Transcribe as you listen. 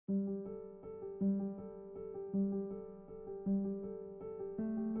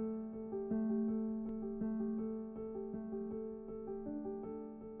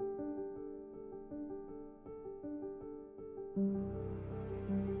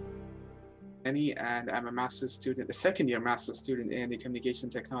Mikkilineni, and I'm a master's student, a second-year master's student in the Communication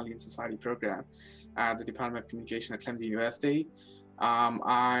Technology and Society program at the Department of Communication at Clemson University.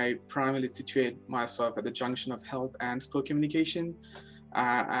 I primarily situate myself at the junction of health and sport communication.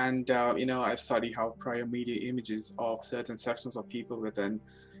 I study how prior media images of certain sections of people within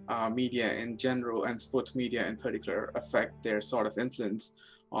media in general and sports media in particular affect their sort of influence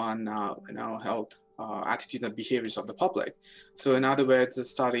on health, attitudes and behaviors of the public. So in other words, the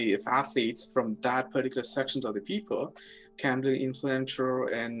study if athletes from that particular sections of the people can be influential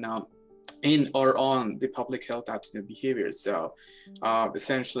in or on the public health attitude and behaviors. So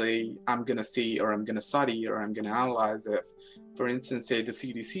essentially, I'm going to see or I'm going to study or I'm going to analyze if, for instance, say the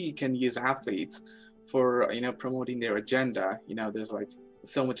CDC can use athletes for, promoting their agenda. There's like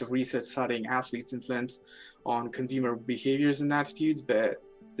so much of research studying athletes' influence on consumer behaviors and attitudes, but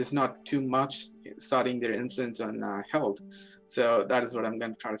there's not too much studying their influence on health. So that is what I'm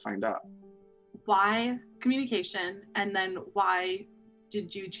going to try to find out. Why communication, and then why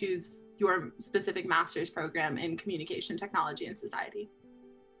did you choose your specific master's program in communication technology and society?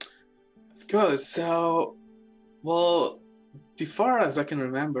 Of course. So, well, the far as I can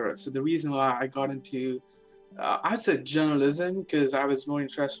remember, so the reason why I got into, I'd say journalism, because I was more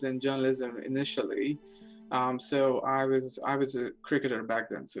interested in journalism initially. So I was a cricketer back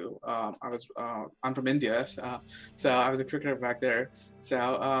then. So I'm from India, so I was a cricketer back there. So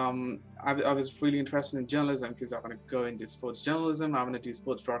I was really interested in journalism because I want to go into sports journalism. I want to do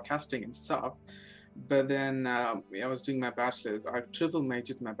sports broadcasting and stuff. But then I was doing my bachelor's. I triple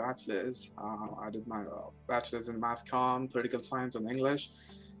majored in my bachelor's. I did my bachelor's in mass comm, political science, and English.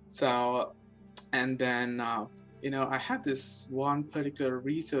 So, and then I had this one particular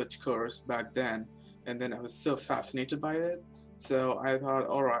research course back then, and then I was so fascinated by it. So I thought,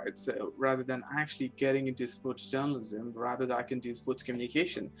 all right, so rather than actually getting into sports journalism, rather I can do sports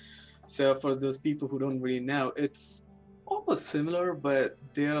communication. So for those people who don't really know, it's almost similar, but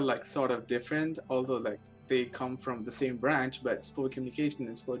they're like sort of different, although like they come from the same branch, but sport communication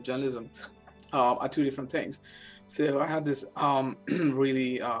and sport journalism are two different things. So I had this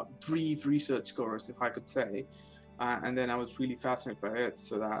really brief research course, if I could say, and then I was really fascinated by it,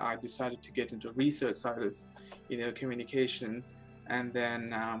 so that I decided to get into research side of, communication. And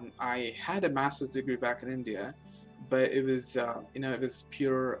then I had a master's degree back in India, but it was, it was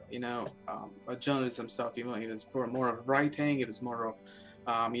pure, journalism stuff. It was more of writing. It was more of,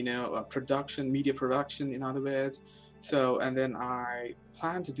 production, media production, in other words. So, and then I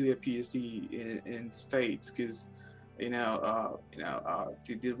plan to do a PhD in the States because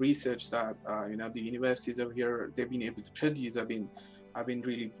the research that the universities over here they've been able to produce have been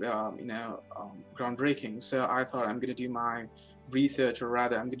really groundbreaking. So I thought I'm going to do my research, or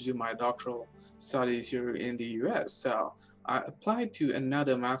rather I'm going to do my doctoral studies here in the US. So I applied to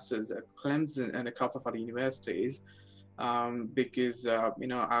another master's at Clemson and a couple of other universities, because I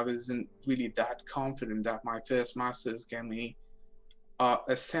wasn't really that confident that my first master's gave me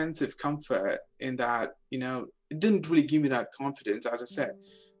a sense of comfort in that, it didn't really give me that confidence, as I said,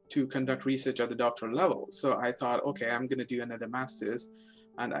 to conduct research at the doctoral level. So I thought, okay, I'm going to do another master's.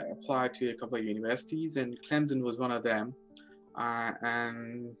 And I applied to a couple of universities, and Clemson was one of them.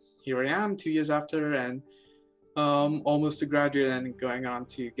 And here I am 2 years after, and almost a graduate and going on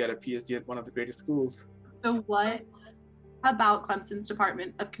to get a PhD at one of the greatest schools. So what about Clemson's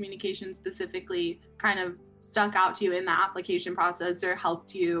Department of Communication specifically kind of stuck out to you in the application process, or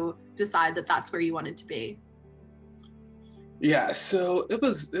helped you decide that that's where you wanted to be? Yeah, so it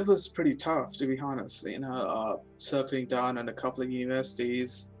was pretty tough, to be honest. Circling down on a couple of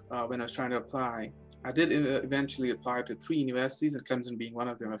universities when I was trying to apply. I did eventually apply to 3 universities, and Clemson being one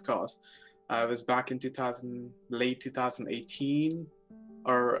of them, of course. I was back in late 2018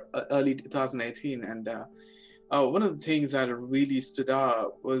 or early 2018, and one of the things that really stood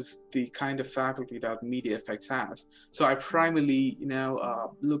out was the kind of faculty that Media Effects has. So I primarily,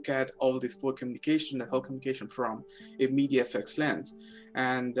 look at all the sport communication and health communication from a Media Effects lens.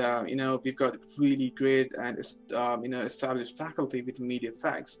 And, we've got really great and, established faculty with Media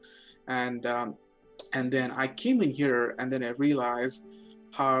Effects. And then I came in here, and then I realized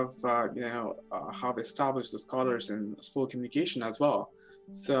how established the scholars in sport communication as well.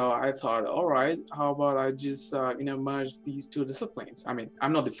 So I thought, all right, how about I just, merge these two disciplines? I mean,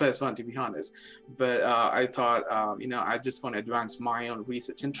 I'm not the first one, to be honest, but I thought, I just want to advance my own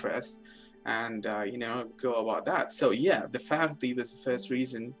research interests and, go about that. So yeah, the faculty was the first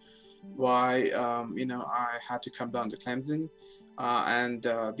reason why, I had to come down to Clemson. And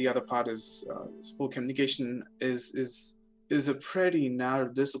the other part is sport communication is is a pretty narrow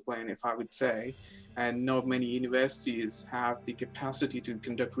discipline, if I would say, and not many universities have the capacity to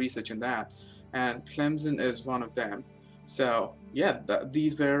conduct research in that. And Clemson is one of them. So yeah,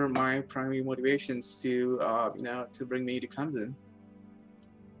 these were my primary motivations to to bring me to Clemson.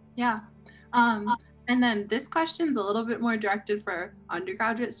 Yeah. And then this question's a little bit more directed for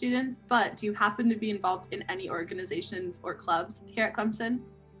undergraduate students, but do you happen to be involved in any organizations or clubs here at Clemson?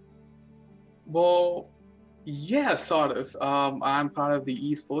 Well, yeah, sort of. I'm part of the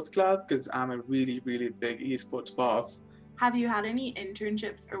esports club because I'm a really, really big esports buff. Have you had any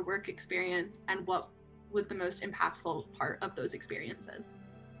internships or work experience, and what was the most impactful part of those experiences?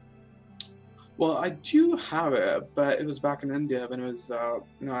 Well, I do have it, but it was back in India when it was,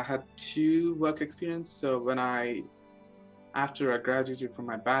 I had two work experience. So after I graduated from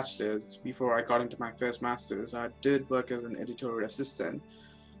my bachelor's, before I got into my first master's, I did work as an editorial assistant.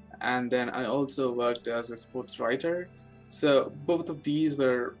 And then I also worked as a sports writer. So both of these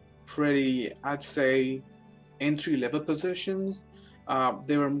were pretty, I'd say, entry level positions.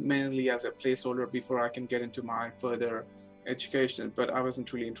 They were mainly as a placeholder before I can get into my further education, but I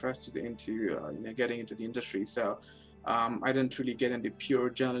wasn't really interested into getting into the industry. So I didn't really get into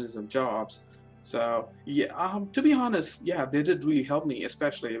pure journalism jobs. So yeah, to be honest, yeah, they did really help me,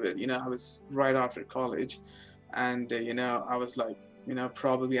 especially with I was right after college, and I was like,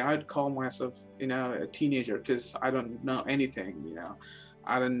 probably I'd call myself a teenager because I don't know anything.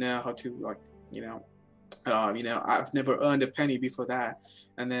 I don't know how to like I've never earned a penny before that,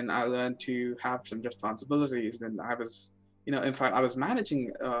 and then I learned to have some responsibilities. And I was in fact I was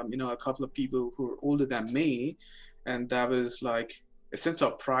managing a couple of people who were older than me, and that was like a sense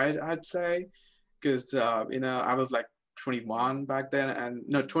of pride, I'd say, because I was like 21 back then, and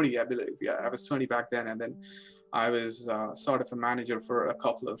no, 20, I believe. Yeah, I was 20 back then, and then I was sort of a manager for a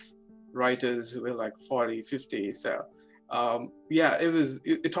couple of writers who were like 40, 50. So yeah,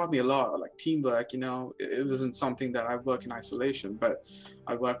 it taught me a lot, like teamwork. It wasn't something that I work in isolation, but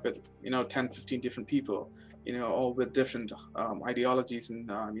I work with 10, 15 different people, all with different ideologies and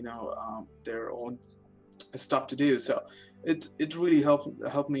their own stuff to do. So it really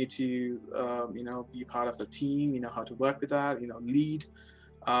helped me to be part of a team, how to work with that, lead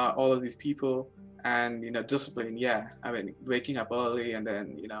all of these people, and discipline. Yeah, I mean, waking up early and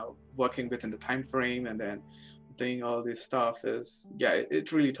then working within the time frame, and then doing all this stuff is, yeah,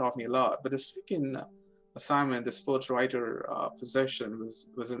 it really taught me a lot. But the second assignment, the sports writer position,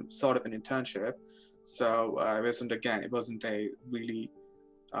 was a sort of an internship. So it wasn't a really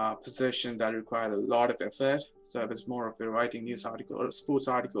position that required a lot of effort. So it was more of a writing news article or sports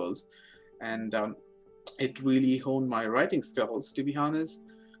articles, and it really honed my writing skills, to be honest.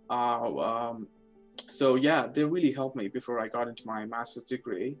 So yeah, they really helped me before I got into my master's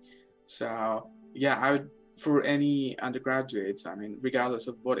degree. So yeah, I would, for any undergraduates, I mean, regardless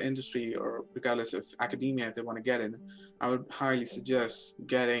of what industry or regardless of academia, if they want to get in, I would highly suggest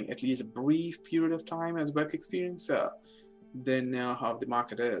getting at least a brief period of time as work experience. They know how the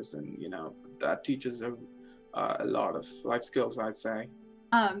market is, and that teaches a lot of life skills, I'd say.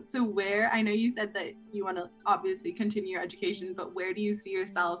 So where, I know you said that you want to obviously continue your education, but where do you see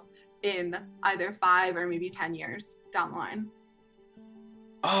yourself in either 5 or maybe 10 years down the line?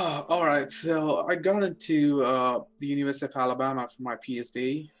 Oh, all right. So I got into the University of Alabama for my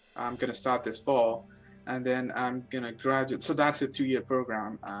PhD. I'm gonna start this fall, and then I'm gonna graduate. So that's a 2-year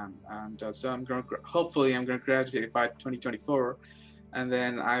program, and so hopefully I'm gonna graduate by 2024, and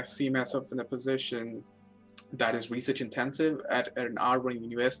then I see myself in a position that is research intensive at an Auburn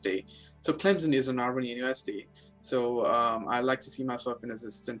University. So Clemson is an Auburn University. So I like to see myself in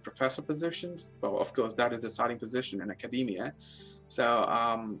assistant professor positions. Well, of course, that is the starting position in academia. So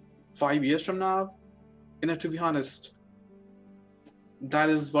 5 years from now, to be honest, that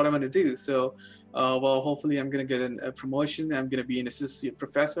is what I'm going to do. So, well, hopefully I'm going to get a promotion. I'm going to be an associate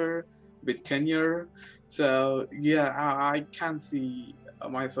professor with tenure. So yeah, I can't see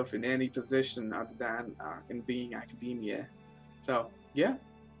myself in any position other than in being academia. So yeah.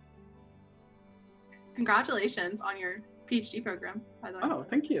 Congratulations on your PhD program, by the way. Oh,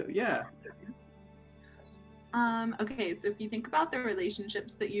 thank you. Yeah. Okay, so if you think about the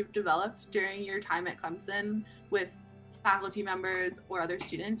relationships that you've developed during your time at Clemson with faculty members or other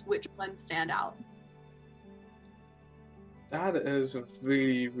students, which ones stand out? That is a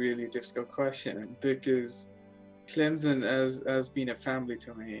really, really difficult question, because Clemson has been a family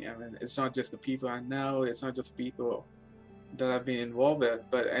to me. I mean, it's not just the people I know, it's not just the people that I've been involved with,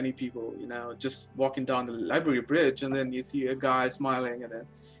 but any people, just walking down the library bridge and then you see a guy smiling, and then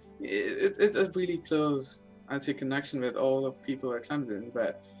it's a really close, I'd say, connection with all of people at Clemson.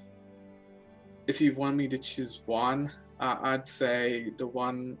 But if you want me to choose one, I'd say the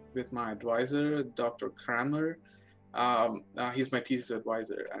one with my advisor, Dr. Kramer. He's my thesis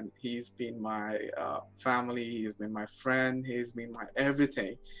advisor, and he's been my family. He's been my friend. He's been my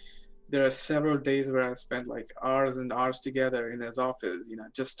everything. There are several days where I spent like hours and hours together in his office,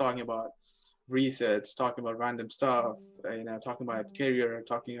 just talking about research, talking about random stuff, talking about career,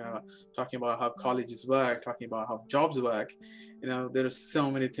 talking about how colleges work, talking about how jobs work. There are so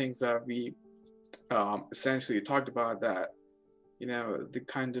many things that we essentially talked about that, the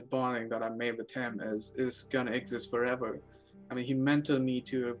kind of bonding that I made with him is gonna exist forever. I mean, he mentored me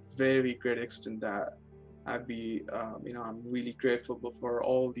to a very great extent that I'm really grateful for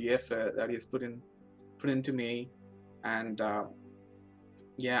all the effort that he's put into me, and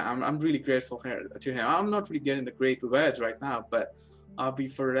yeah, I'm really grateful to him. I'm not really getting the great words right now, but I'll be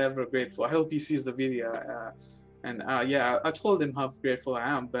forever grateful. I hope he sees the video, and yeah, I told him how grateful I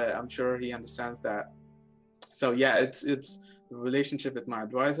am, but I'm sure he understands that. So yeah, it's the relationship with my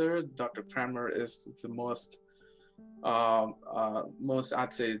advisor, Dr. Kramer, is the most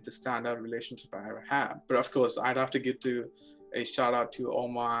I'd say the standout relationship I ever had. But of course, I'd have to give a shout out to all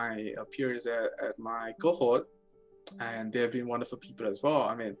my peers at my cohort, and they've been wonderful people as well.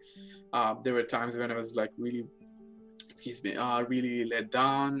 I mean, there were times when I was like really, really let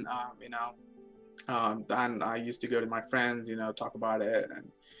down, and I used to go to my friends, talk about it,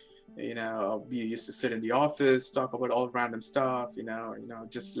 and we used to sit in the office, talk about all random stuff,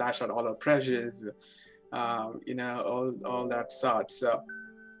 just slash out all our pressures, all that sort. So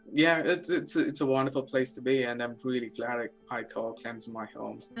yeah, it's a wonderful place to be, and I'm really glad I call Clemson my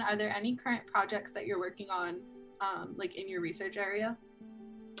home. Are there any current projects that you're working on, like in your research area?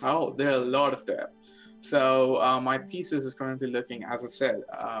 Oh, there are a lot of them. So my thesis is currently looking, as I said,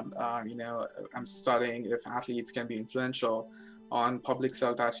 I'm studying if athletes can be influential on public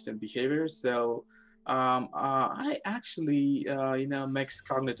self-attitude behaviors. So I actually, mix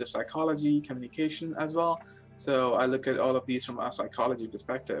cognitive psychology, communication as well. So I look at all of these from a psychology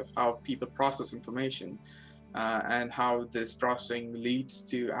perspective, how people process information, and how this processing leads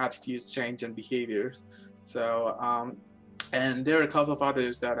to attitudes change and behaviors. So and there are a couple of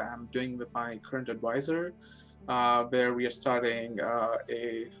others that I'm doing with my current advisor, where we are starting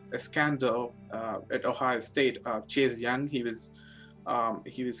a scandal at Ohio State. Chase Young, he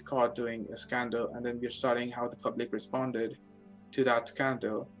was caught doing a scandal, and then we're studying how the public responded to that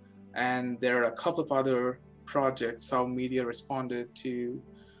scandal. And there are a couple of other projects, how media responded to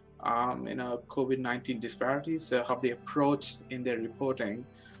COVID-19 disparities, how they approached in their reporting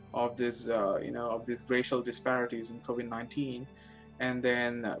of this, of these racial disparities in COVID-19. And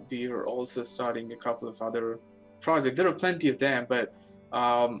then we are also starting a couple of other projects. There are plenty of them, but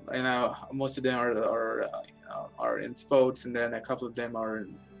most of them are in sports, and then a couple of them are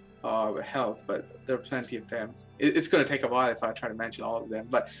in health. But there are plenty of them. It's going to take a while if I try to mention all of them,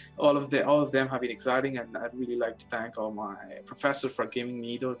 but all of them have been exciting, and I'd really like to thank all my professors for giving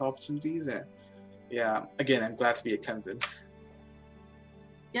me those opportunities. And yeah, again, I'm glad to be at Clemson.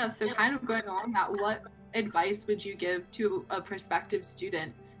 Yeah, so kind of going along that, what advice would you give to a prospective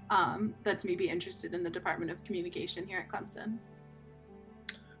student that's maybe interested in the Department of Communication here at Clemson?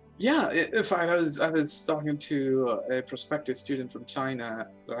 Yeah, if I was talking to a prospective student from China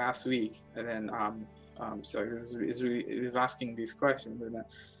last week, and then so he was asking these questions, and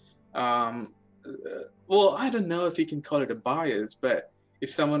well, I don't know if you can call it a bias, but if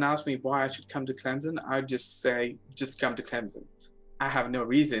someone asked me why I should come to Clemson, I'd just say, just come to Clemson. I have no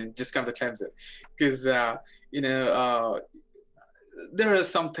reason, just come to Clemson, because there are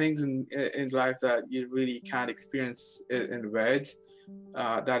some things in life that you really can't experience in words.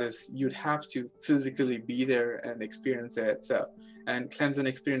 That is, you'd have to physically be there and experience it. So, and Clemson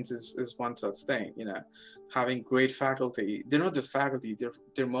experience is one such thing. Having great faculty. They're not just faculty;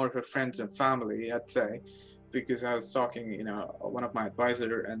 they're more of a friends and family, I'd say, because I was talking, one of my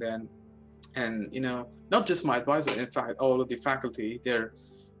advisor, and not just my advisor, in fact all of the faculty, they're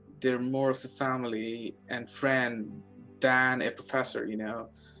more of a family and friend than a professor.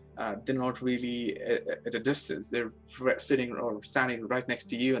 They're not really at a distance. They're sitting or standing right next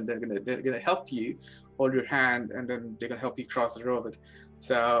to you, and they're gonna help you, hold your hand, and then they're gonna help you cross the road.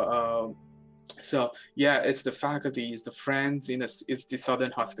 So yeah, it's the faculty, it's the friends, it's the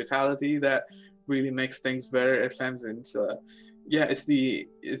Southern hospitality that really makes things better at Clemson. So yeah, it's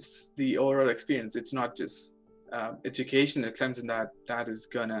the overall experience. It's not just education at Clemson that is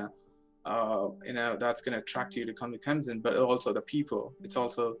gonna that's gonna attract you to come to Clemson, but also the people. It's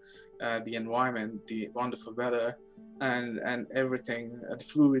also the environment, the wonderful weather, and everything, the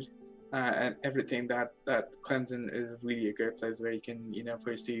food, and everything that Clemson is really a great place where you can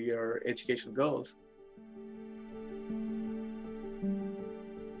pursue your educational goals.